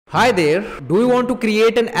Hi there, do you want to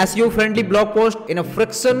create an SEO friendly blog post in a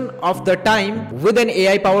fraction of the time with an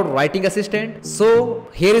AI powered writing assistant? So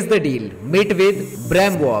here is the deal, meet with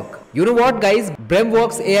Bramework. You know what guys,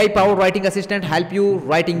 Bramework's AI powered writing assistant help you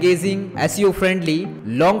write engaging, SEO friendly,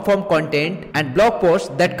 long form content and blog posts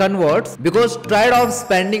that converts. Because tired of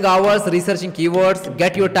spending hours researching keywords,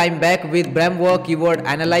 get your time back with Bramework Keyword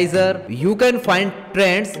Analyzer. You can find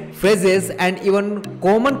trends, phrases and even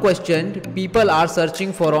common questions people are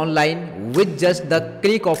searching for online with just the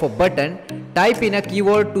click of a button. Type in a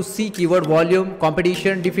keyword to see keyword volume,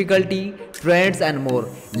 competition, difficulty, trends and more,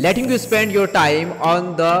 letting you spend your time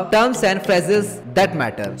on the terms and phrases that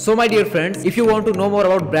matter. So my dear friends, if you want to know more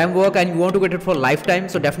about Bramework and you want to get it for lifetime,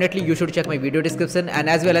 so definitely you should check my video description and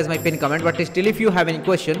as well as my pinned comment. But still, if you have any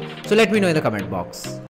question, so let me know in the comment box.